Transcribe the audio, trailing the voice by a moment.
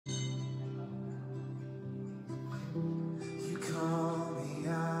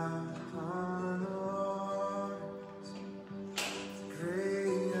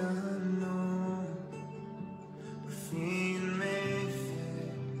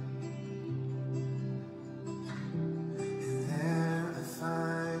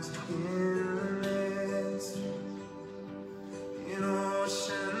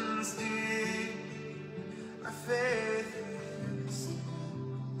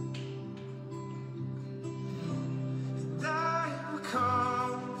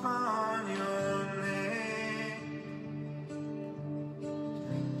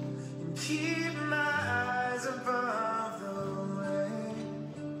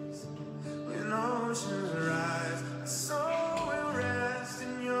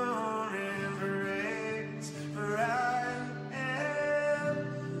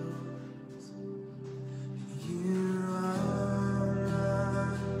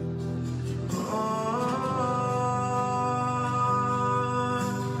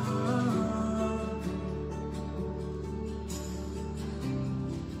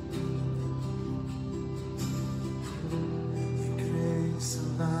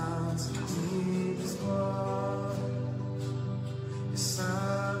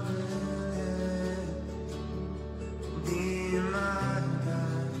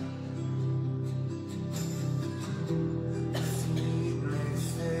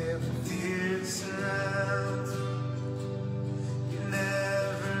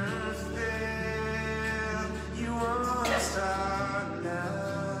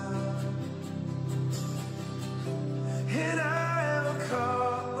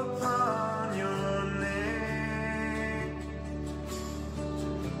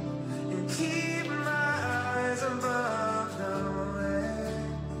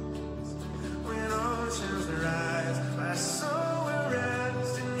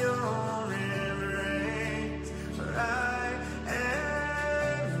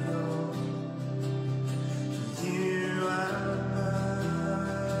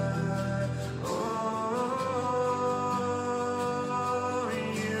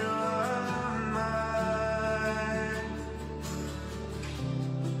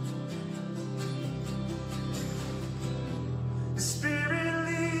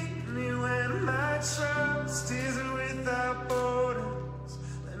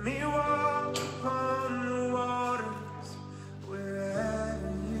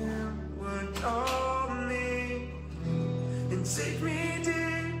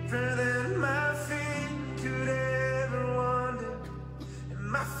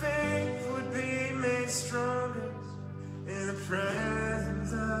my faith would be made stronger in the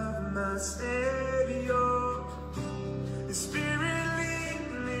presence of my Savior. The Spirit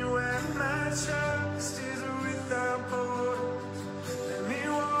lead me where my trust is without borders. Let me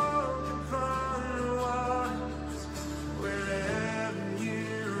walk upon the waters wherever you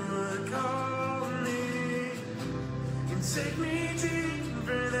would call me, and take me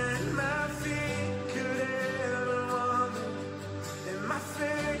deeper than my feet could ever wander, and my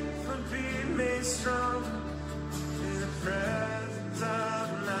faith would be made stronger in the presence of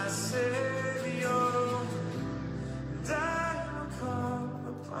my Savior. And I will call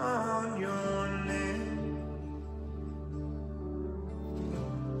upon your name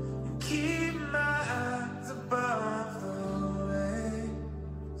and keep my eyes above the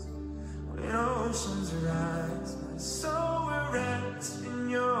waves. When oceans rise, my soul will rest in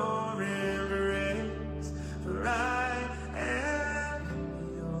your embrace, for I am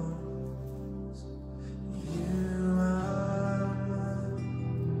yours. You are mine.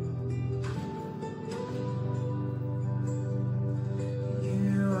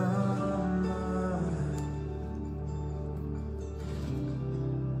 You are mine.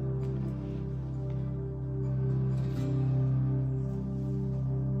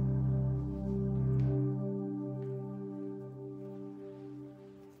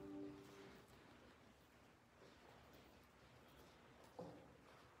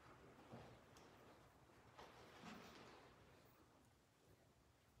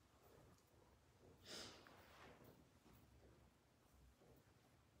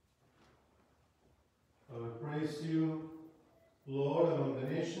 I will praise you, Lord, among the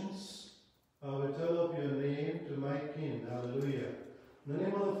nations. I will tell of your name to my King. Hallelujah. In the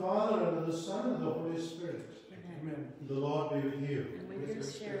name of the Father, and of the Son, and of the Holy Spirit. Amen. The Lord be with you. And with your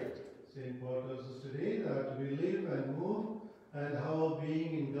spirit. St. Paul tells us today that we live and move and have our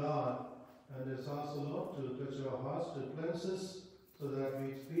being in God. And it's asked the Lord to touch our hearts, to cleanse us, so that we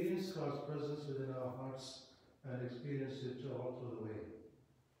experience God's presence within our hearts and experience it all through the way.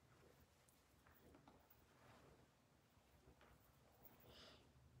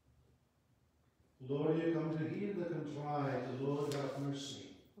 Lord, you come to heal the contrite. Lord, have mercy.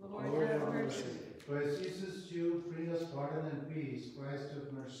 Lord, have mercy. Christ Jesus, you bring us pardon and peace. Christ,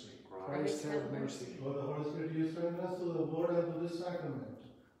 have mercy. Christ, have mercy. Lord, the Holy Spirit, you strengthen us through the word and through this sacrament.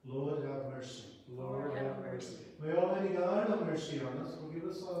 Lord, have mercy. Lord, have mercy. May Almighty God have mercy on us, forgive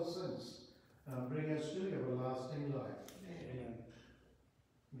us our sins, and bring us to everlasting life. Amen.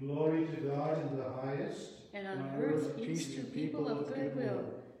 Glory to God in the highest. And on earth peace to people of good will.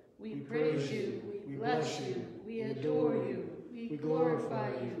 We praise you, we bless you, we adore you, we glorify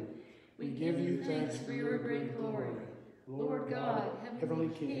you. We give you thanks for your great glory. Lord God, heavenly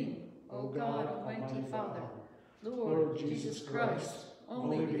King, O God, almighty Father, Lord Jesus Christ,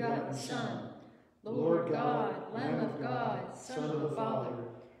 only begotten Son, Lord God, Lamb of God, Son of the Father,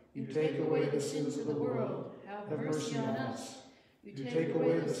 you take away the sins of the world, have mercy on us. You take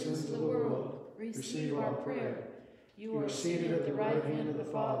away the sins of the world, receive our prayer. You are seated at the right hand of the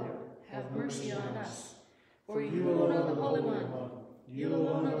Father, have mercy on us. For you alone are the Holy One, you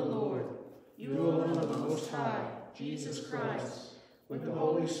alone are the Lord, you alone are the Most High, Jesus Christ, with the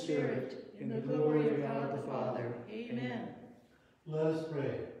Holy Spirit, in the glory of God the Father. Amen. Let us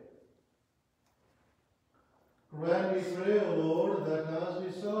pray. Grant, we pray, O Lord, that as we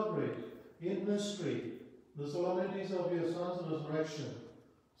celebrate in mystery the solemnities of your Son's resurrection,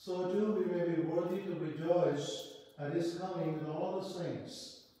 so too we may be worthy to rejoice at his coming with all the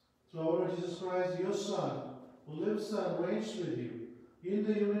saints. Through our Lord Jesus Christ, your Son, who lives and reigns with you, in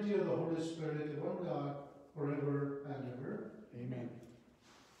the unity of the Holy Spirit, one God, forever and ever. Amen.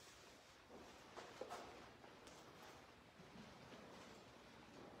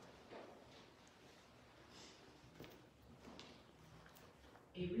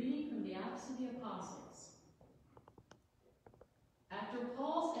 A reading from the Acts of the Apostles. After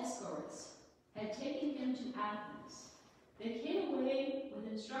Paul's escorts had taken him to Athens, they came away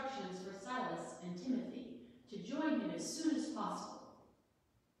with instructions for Silas and Timothy to join him as soon as possible.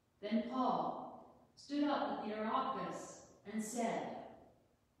 Then Paul stood up at the Areopagus and said,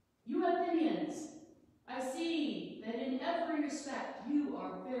 "You Athenians, I see that in every respect you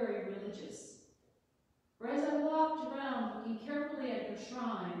are very religious. For as I walked around looking carefully at your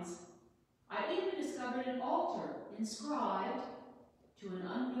shrines, I even discovered an altar inscribed to an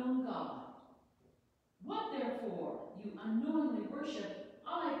unknown God. What therefore you unknowingly worship,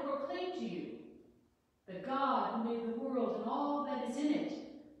 I proclaim to you. The God who made the world and all that is in it,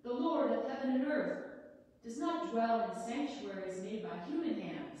 the Lord of heaven and earth, does not dwell in sanctuaries made by human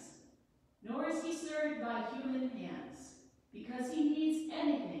hands, nor is he served by human hands. because he needs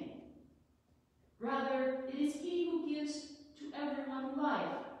anything. Rather, it is he who gives to everyone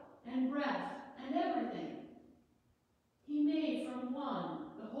life and breath and everything. He made from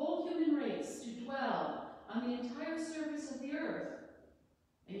one the whole human race to dwell on the entire surface of the earth,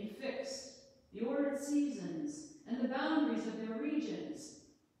 and he fixed the ordered seasons and the boundaries of their regions,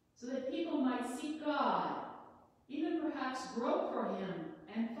 so that people might seek God, even perhaps grope for him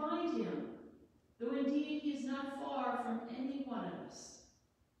and find him, though indeed he is not far from any one of us.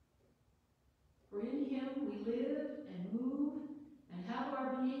 For in him we live and move and have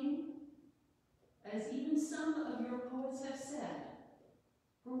our being, as even some of your poets have said,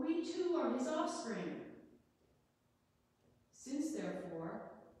 for we too are his offspring. Since, therefore,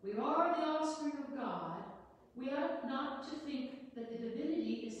 we are the offspring of God, we ought not to think that the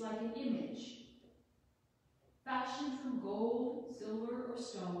divinity is like an image, fashioned from gold, silver, or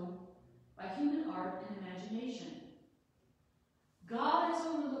stone, by human art and imagination. God has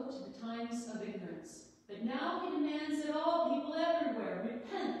overlooked the times of ignorance, but now he demands that all people everywhere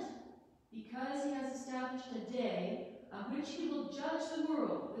repent, because he has established a day on which he will judge the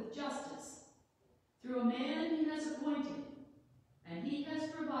world with justice through a man he has appointed, and he has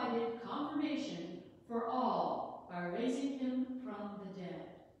provided confirmation for all by raising him from the dead.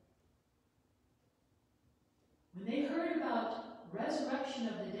 When they heard about resurrection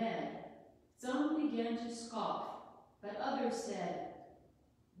of the dead, some began to scoff, but others said,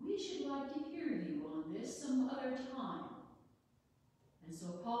 "We should like to hear you on this some other time." And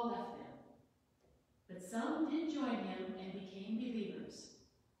so Paul left them. But some did join him and became believers.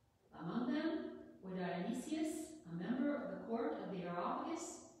 Among them were Dionysius, a member of the court of the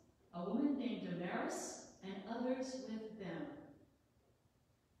Areopagus, a woman named Damaris, and others with them.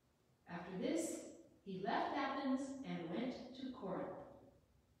 After this, he left Athens and went to Corinth.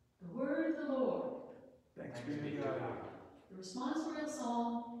 The word of the Lord. Thanks be to God. The responsorial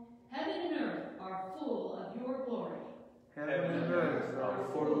psalm, heaven and earth are full of your glory. Heaven and earth are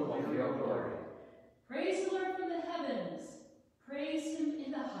full of your glory. Praise the Lord from the heavens. Praise him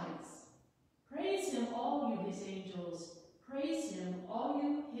in the heights. Praise him, all you his angels. Praise him, all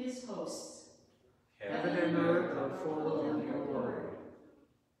you his hosts. Heaven and earth are full of your glory.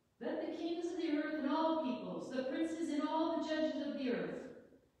 Let the kings of the earth and all peoples, the princes and all the judges of the earth,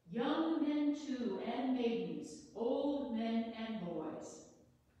 young men too and maidens, old men and boys.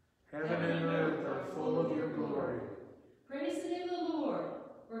 Heaven and earth are full of your glory. Praise the name of the Lord,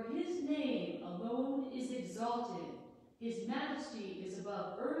 for his name alone is exalted. His majesty is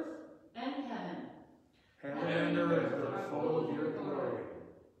above earth and heaven. Heaven and earth are full of your glory.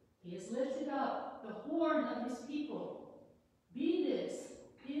 He has lifted up the horn of his people. Be this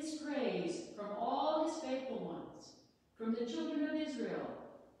his praise from all his faithful ones, from the children of Israel,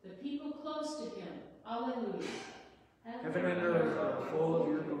 the people close to him. Alleluia. Heaven and earth are full of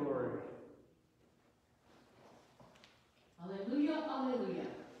your glory. Alleluia, alleluia.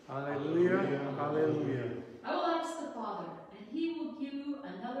 Alleluia, alleluia. I will ask the Father, and he will give you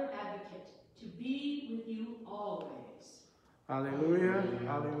another advocate to be with you always. Alleluia,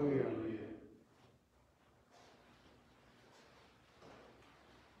 alleluia.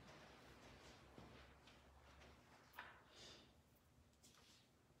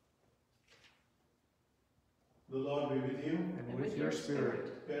 The Lord be with you. And with your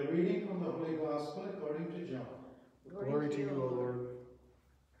spirit. A reading from the Holy Gospel according to John. Glory to you, O Lord.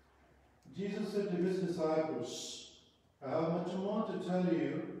 Jesus said to his disciples, "I have much more to tell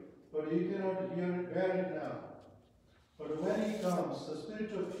you, but you cannot bear it now. But when he comes, the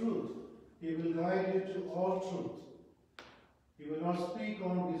Spirit of truth, he will guide you to all truth. He will not speak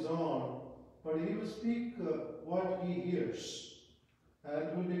on his own, but he will speak what he hears,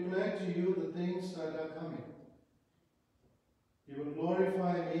 and will declare to you the things that are coming. He will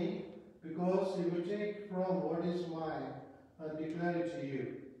glorify me, because he will take from what is mine and declare it to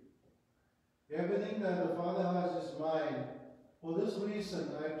you. Everything that the Father has is mine. For this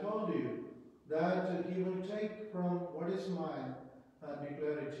reason I told you that he will take from what is mine and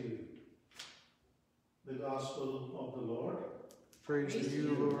declare it to you." The Gospel of the Lord. Praise to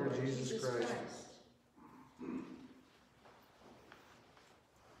you, Lord Jesus Christ.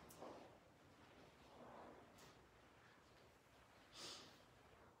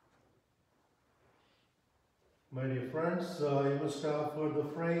 My dear friends, you must have heard the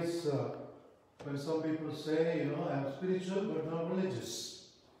phrase when some people say, I'm spiritual but not religious.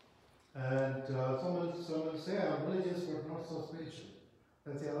 And some will say, I'm religious but not so spiritual.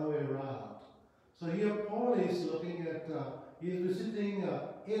 That's the other way around. So here Paul is looking at, he is visiting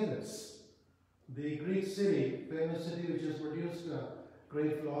Athens, the Greek city, famous city which has produced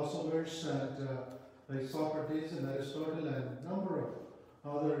great philosophers and like Socrates and Aristotle and a number of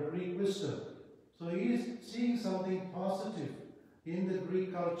other Greek wisdom. So he is seeing something positive in the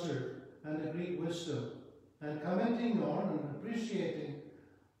Greek culture and the Greek wisdom and commenting on and appreciating,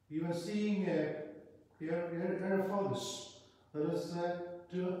 even seeing Herophobus, that is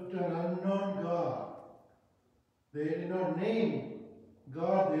to an unknown God. They did not name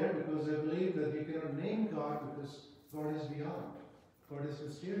God there because they believe that you cannot name God because God is beyond. God is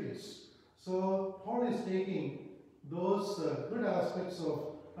mysterious. So Paul is taking those good aspects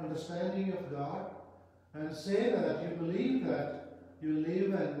of understanding of God and say that you believe that you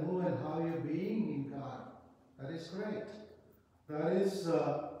live and move and how you're being in God. That is great. That is,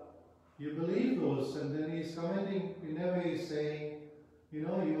 you believe those, and then he's commenting in a way saying, you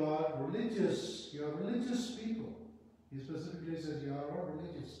know, you are religious people. He specifically says you are all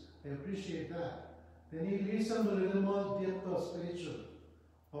religious. I appreciate that. Then he leads them to a little more depth of spiritual,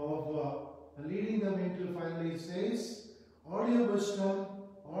 of leading them into, finally says, all your wisdom,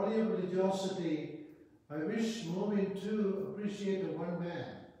 all your religiosity, I wish moving to appreciate the one man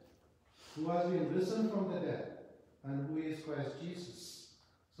who has been risen from the dead and who is Christ Jesus.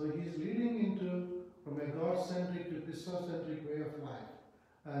 So he's leading into from a God-centric to Christocentric way of life.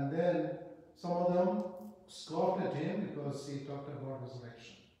 And then some of them scoffed at him because he talked about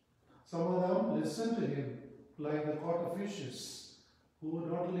resurrection. Some of them listened to him like the court of fishes, who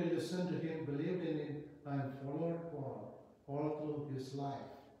not only listened to him, believed in him, and followed Paul all through his life.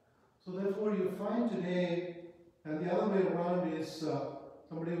 So therefore you find today, and the other way around is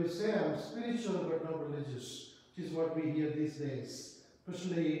somebody will say, I'm spiritual but not religious, which is what we hear these days.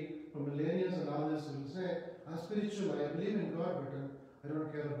 Especially from millennials and others who will say, I'm spiritual, I believe in God, but I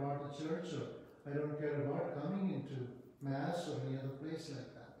don't care about the church, or I don't care about coming into Mass or any other place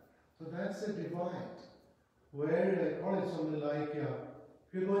like that. So that's a divide, where I call it something like,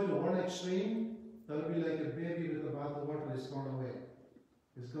 if you go to one extreme, that'll be like a baby with the bath water is gone away.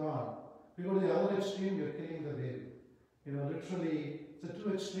 It's gone. If you go to the other extreme, you're killing the baby. You know, literally, it's the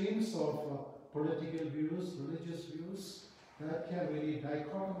two extremes of political views, religious views, that can really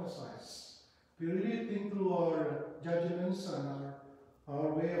dichotomize. If you really think through our judgments and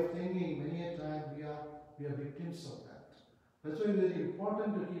our way of thinking, many a time we are victims of that. That's why it's very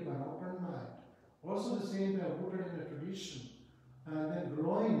important to keep an open mind. Also the same time rooted in a tradition and then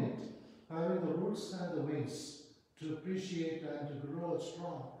growing it, having the roots and the wings to appreciate and to grow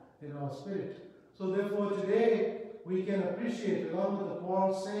strong in our spirit. So therefore today we can appreciate, along with the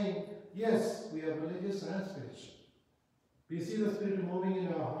Paul saying, yes, we are religious and spiritual. We see the Spirit moving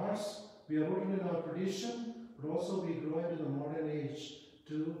in our hearts, we are rooted in our tradition, but also we grow into the modern age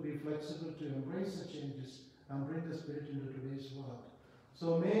to be flexible, to embrace the changes and bring the Spirit into today's world.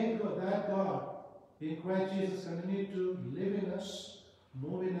 So may that God in Christ Jesus continue to live in us,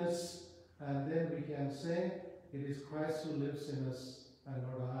 move in us, and then we can say, it is Christ who lives in us and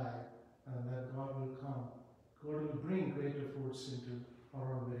not I, and that God will come. God will bring greater fruits into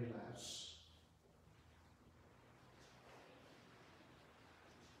our own very lives.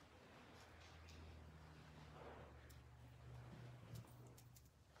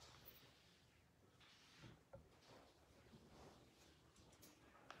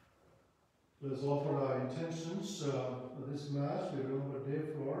 Let's offer our intentions for this Mass. We remember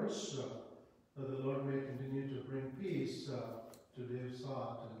Dave Flores, that the Lord may continue to bring peace to Dave's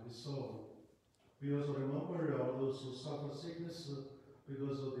heart and his soul. We also remember all those who suffer sickness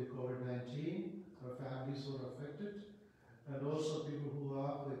because of the COVID-19, our families who are affected, and also people who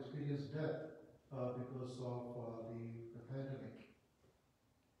have experienced death because of the pandemic.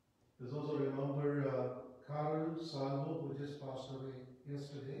 Let's also remember Carol Salvo, who just passed away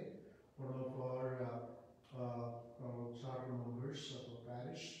yesterday, one of our charter members of our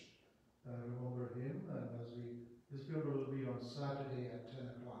parish. Remember him, and his funeral will be on Saturday at 10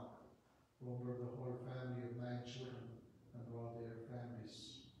 o'clock. Remember the whole family of 9 children and all their families.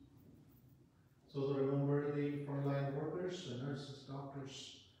 So remember the frontline workers, the nurses,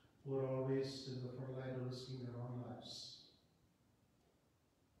 doctors, who are always in the front line risking their own lives.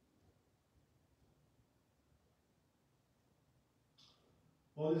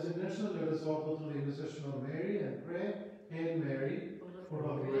 All these intentions, let us offer through the intercession of Mary and pray. Hail Mary, full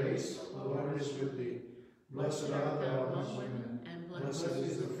of grace, the Lord is with thee. Blessed art thou amongst women, and blessed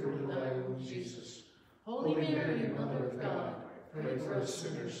is the fruit of thy womb, Jesus. Holy Mary, Mother of God, pray for us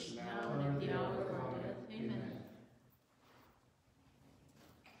sinners, now and at the hour of our death. Amen.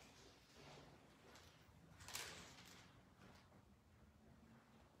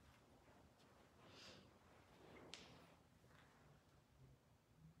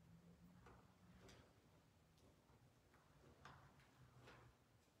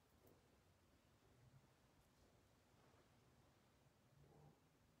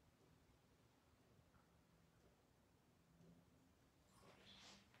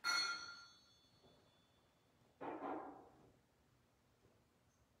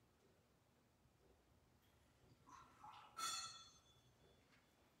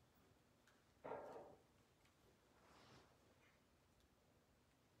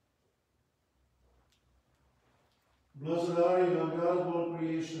 Blessed are you, Lord God of all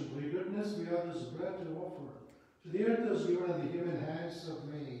creation. For your goodness we have this bread to offer. To the earth as given and the human hands have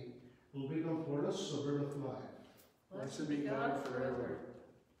made, will become for us a bread of life. Blessed be God forever.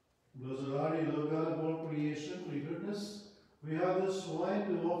 Blessed are you, Lord God of all creation. For your goodness we have this wine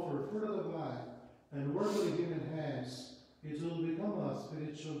to offer, fruit of the vine, and work of the human hands. It will become our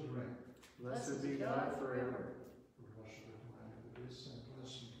spiritual drink. Blessed be God forever. Worship the command of this and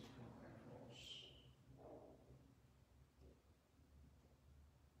bless me from my faults.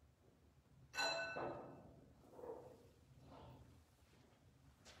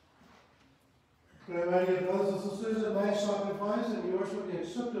 Pray, my dear brothers and sisters, that my sacrifice and yours will be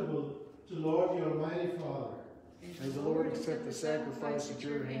acceptable to Lord, your mighty Father. May the Lord accept the sacrifice at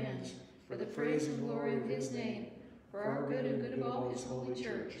your hands, for the praise and glory of his name, for our good and good of all his holy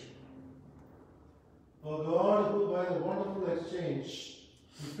church. O God, who by the wonderful exchange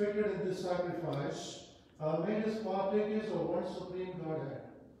effected in this sacrifice, have made us partakers of one supreme Godhead,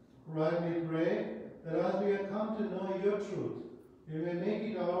 grant, we pray, that as we have come to know your truth, we may make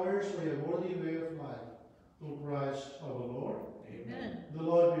it ours by a worthy way of life. Through Christ our Lord. Amen. The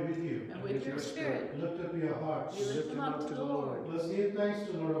Lord be with you. And with your spirit, Lift up your hearts. we lift them up to the Lord. Let's give thanks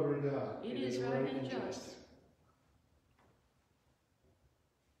to the Lord our God. It is right and just.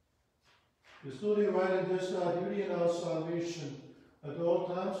 It is truly right and just our duty and our salvation at all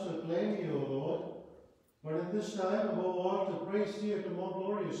times to acclaim you, O Lord, but in this time above all to praise thee and to more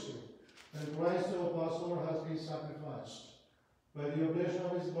gloriously, and Christ our Passover has been sacrificed. By the oblation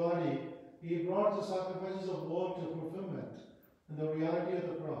of his body, he brought the sacrifices of old to fulfillment in the reality of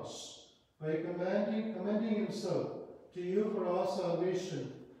the cross. By commending himself to you for our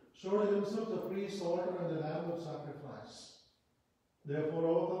salvation, showed himself the priest's altar and the lamb of sacrifice. Therefore,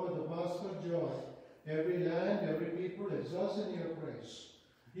 overcome with the paschal joy, every land, every people exalts in your praise.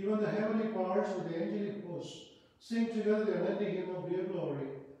 Even the heavenly powers with the angelic host sing together the unending hymn of your glory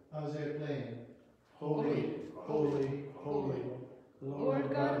as they acclaim. Holy, holy, holy,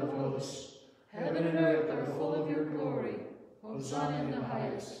 Lord God of hosts, heaven and earth are full of your glory. Hosanna in the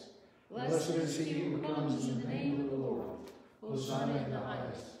highest. Blessed is he who comes in the name of the Lord. Hosanna in the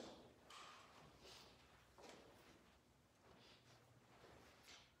highest.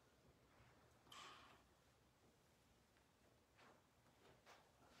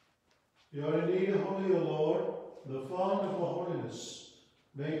 You are indeed holy, O Lord, the fount of our holiness.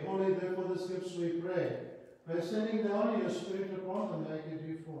 Make holy therefore the gifts, we pray, by sending down your Spirit upon them like a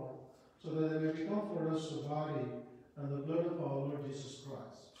dewfall, so that they may become for us the body and the blood of our Lord Jesus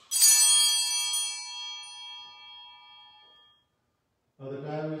Christ. At the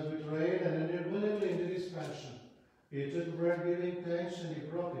time he was betrayed and entered willingly into his passion, he took bread, giving thanks, and he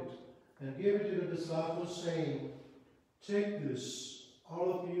broke it, and gave it to the disciples, saying, Take this,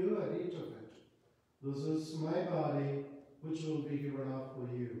 all of you, and eat of it. This is my body, which will be given up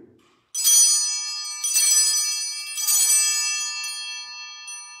for you.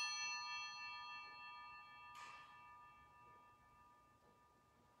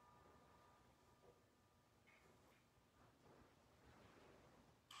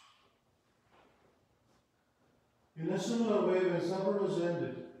 In a similar way, when supper was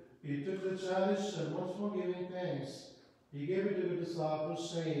ended, he took the chalice, and once more giving thanks, he gave it to the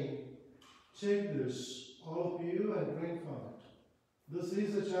disciples, saying, Take this, all of you, and drink from it. This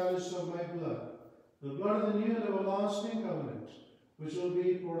is the chalice of my blood, the blood of the new and everlasting covenant, which will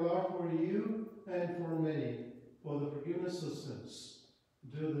be poured out for you and for many, for the forgiveness of sins.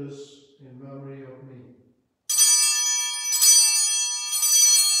 Do this in memory of me.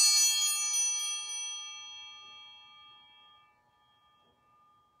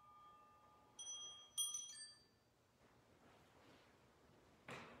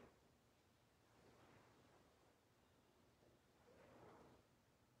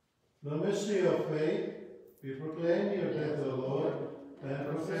 The mystery of faith, we proclaim your death, O Lord, and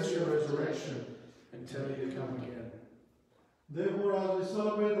profess your resurrection until you come again. Therefore, as we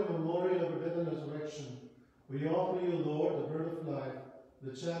celebrate the memorial of your death and resurrection, we offer you, Lord, the bread of life,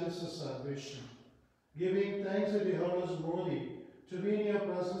 the chalice of salvation, giving thanks that you held us worthy to be in your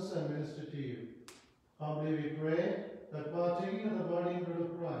presence and minister to you. Humbly we pray that partaking of the body and blood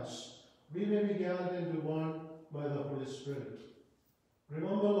of Christ, we may be gathered into one by the Holy Spirit.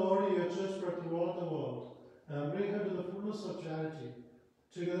 Remember, Lord, your church spread throughout the world, and bring her to the fullness of charity,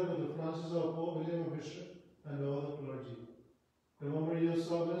 together with the Francis of Pope, William of Bishop, and all the clergy. Remember your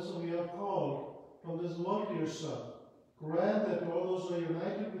servants whom you have called from this world to yourself. Grant that all those who are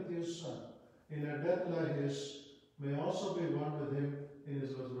united with your Son in a death like his may also be one with him in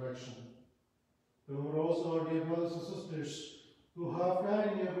his resurrection. Remember also our dear brothers and sisters who have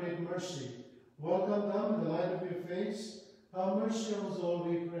died in your great mercy, Welcome them in the light of your face. Have mercy on us all,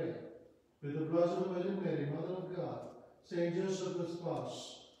 we pray. With the Blessed Virgin Mary, Mother of God, Saint Joseph the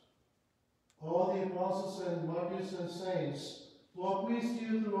Spouse, all the apostles and martyrs and saints who have pleased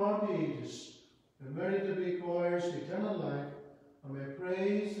you throughout the ages, and merit to be co-heirs to eternal life, and may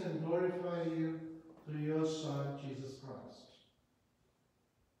praise and glorify you through your Son, Jesus Christ.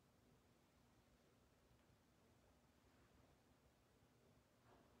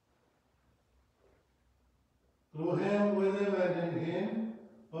 Through him, with him, and in him,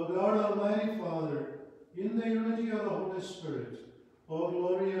 O God, Almighty Father, in the unity of the Holy Spirit, all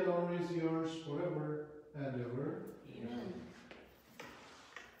glory and honor is yours forever and ever. Amen.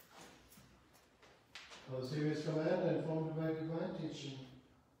 By the Savior's command and formed by divine teaching,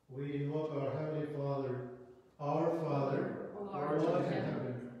 we invoke our Heavenly Father. Our Father, who who art art in in heaven,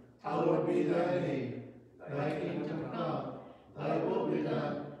 heaven, hallowed hallowed be thy name. Thy kingdom come, thy will be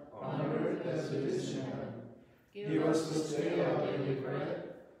done, on earth as it is in heaven. Give us this day our daily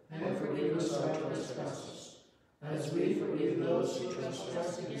bread, and forgive us our trespasses, as we forgive those who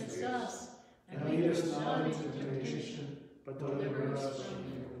trespass against us. And lead us not into temptation, but deliver us from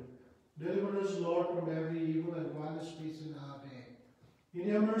evil. Deliver us, Lord, from every evil, and grant us peace in our day. In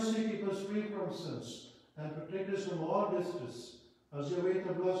your mercy, keep us free from sins, and protect us from all distress, as you await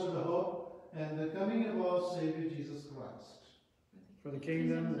the blessed hope and the coming of our Savior Jesus Christ. For the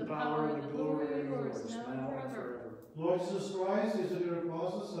kingdom, the power, and the glory are yours, now and forever. Lord Jesus Christ, is it your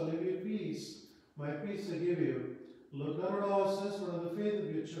apostles, I leave you peace. My peace I give you. Look not on our sins, but on the faith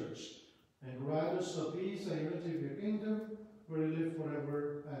of your church, and grant us the peace and unity of your kingdom, where you live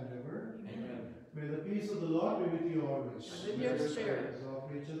forever and ever. Amen. May the peace of the Lord be with you always. And with your spirit. As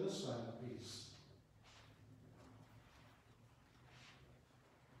offer each other sign of peace.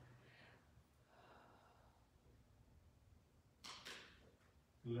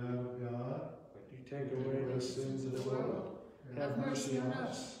 Lamb of God, You take away the sins of the world. Have mercy on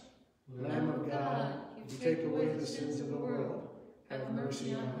us. Lamb of God, you take away the sins of the world. Have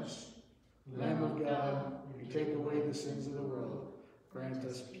mercy on us. Lamb of God, you take away the sins of the world. Grant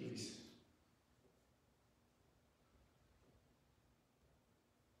us peace.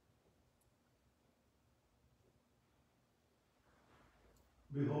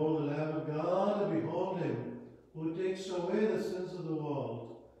 Behold the Lamb of God, and behold him who takes away the sins of the world.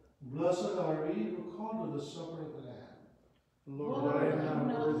 Blessed are we who call to the supper of the Lamb. Lord, I am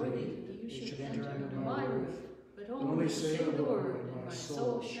not worthy that you should enter under my roof, but only say the word, and my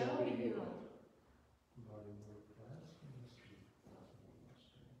soul shall be healed.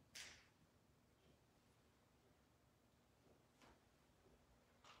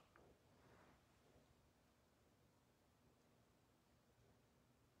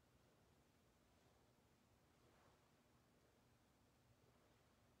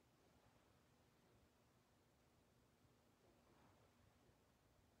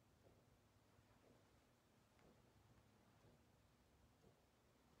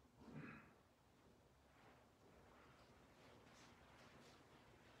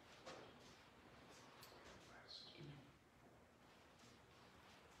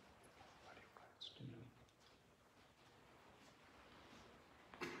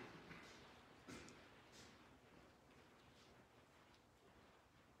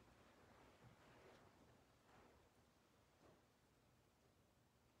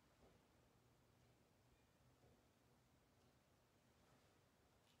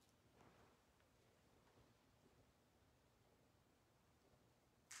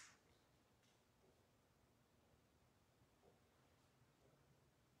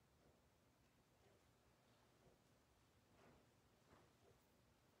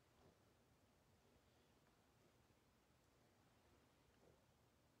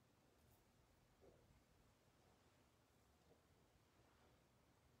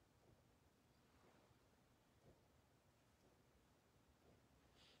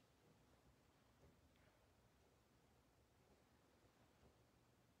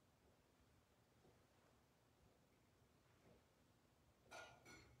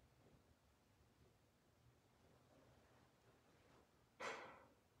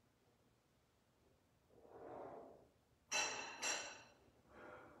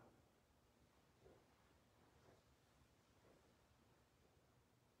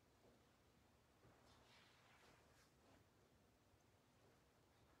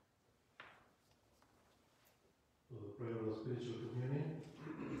 Prayer of spiritual communion.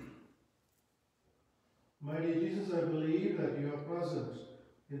 Mighty Jesus, I believe that you are present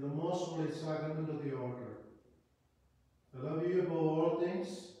in the most holy sacrament of the altar. I love you above all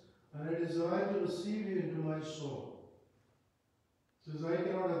things, and I desire to receive you into my soul. Since I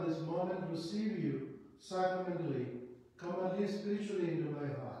cannot at this moment receive you sacramentally, come at least spiritually into my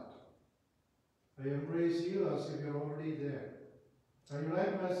heart. I embrace you as if you're already there. I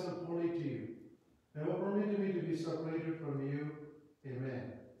unite myself wholly to you. Never permit me to be separated from you.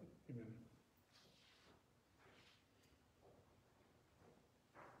 Amen. Amen.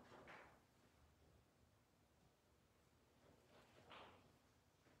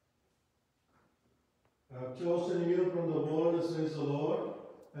 I have chosen you from the world, says the Lord,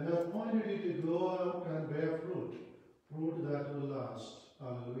 and have appointed you to go out and bear fruit, fruit that will last.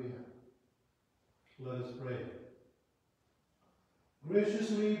 Hallelujah. Let us pray.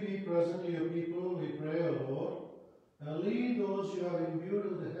 Graciously be present to your people, we pray, O Lord, and lead those you have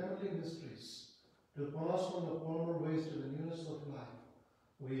imbued with the heavenly mysteries to pass from the former ways to the newness of life.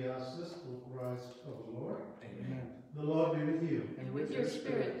 We ask this through Christ our Lord. Amen. The Lord be with you. And with your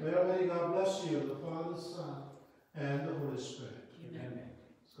spirit. May Almighty God bless you, the Father, Son, and the Holy Spirit. Amen.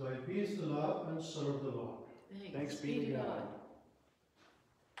 So in peace to love and serve the Lord. Thanks be to God.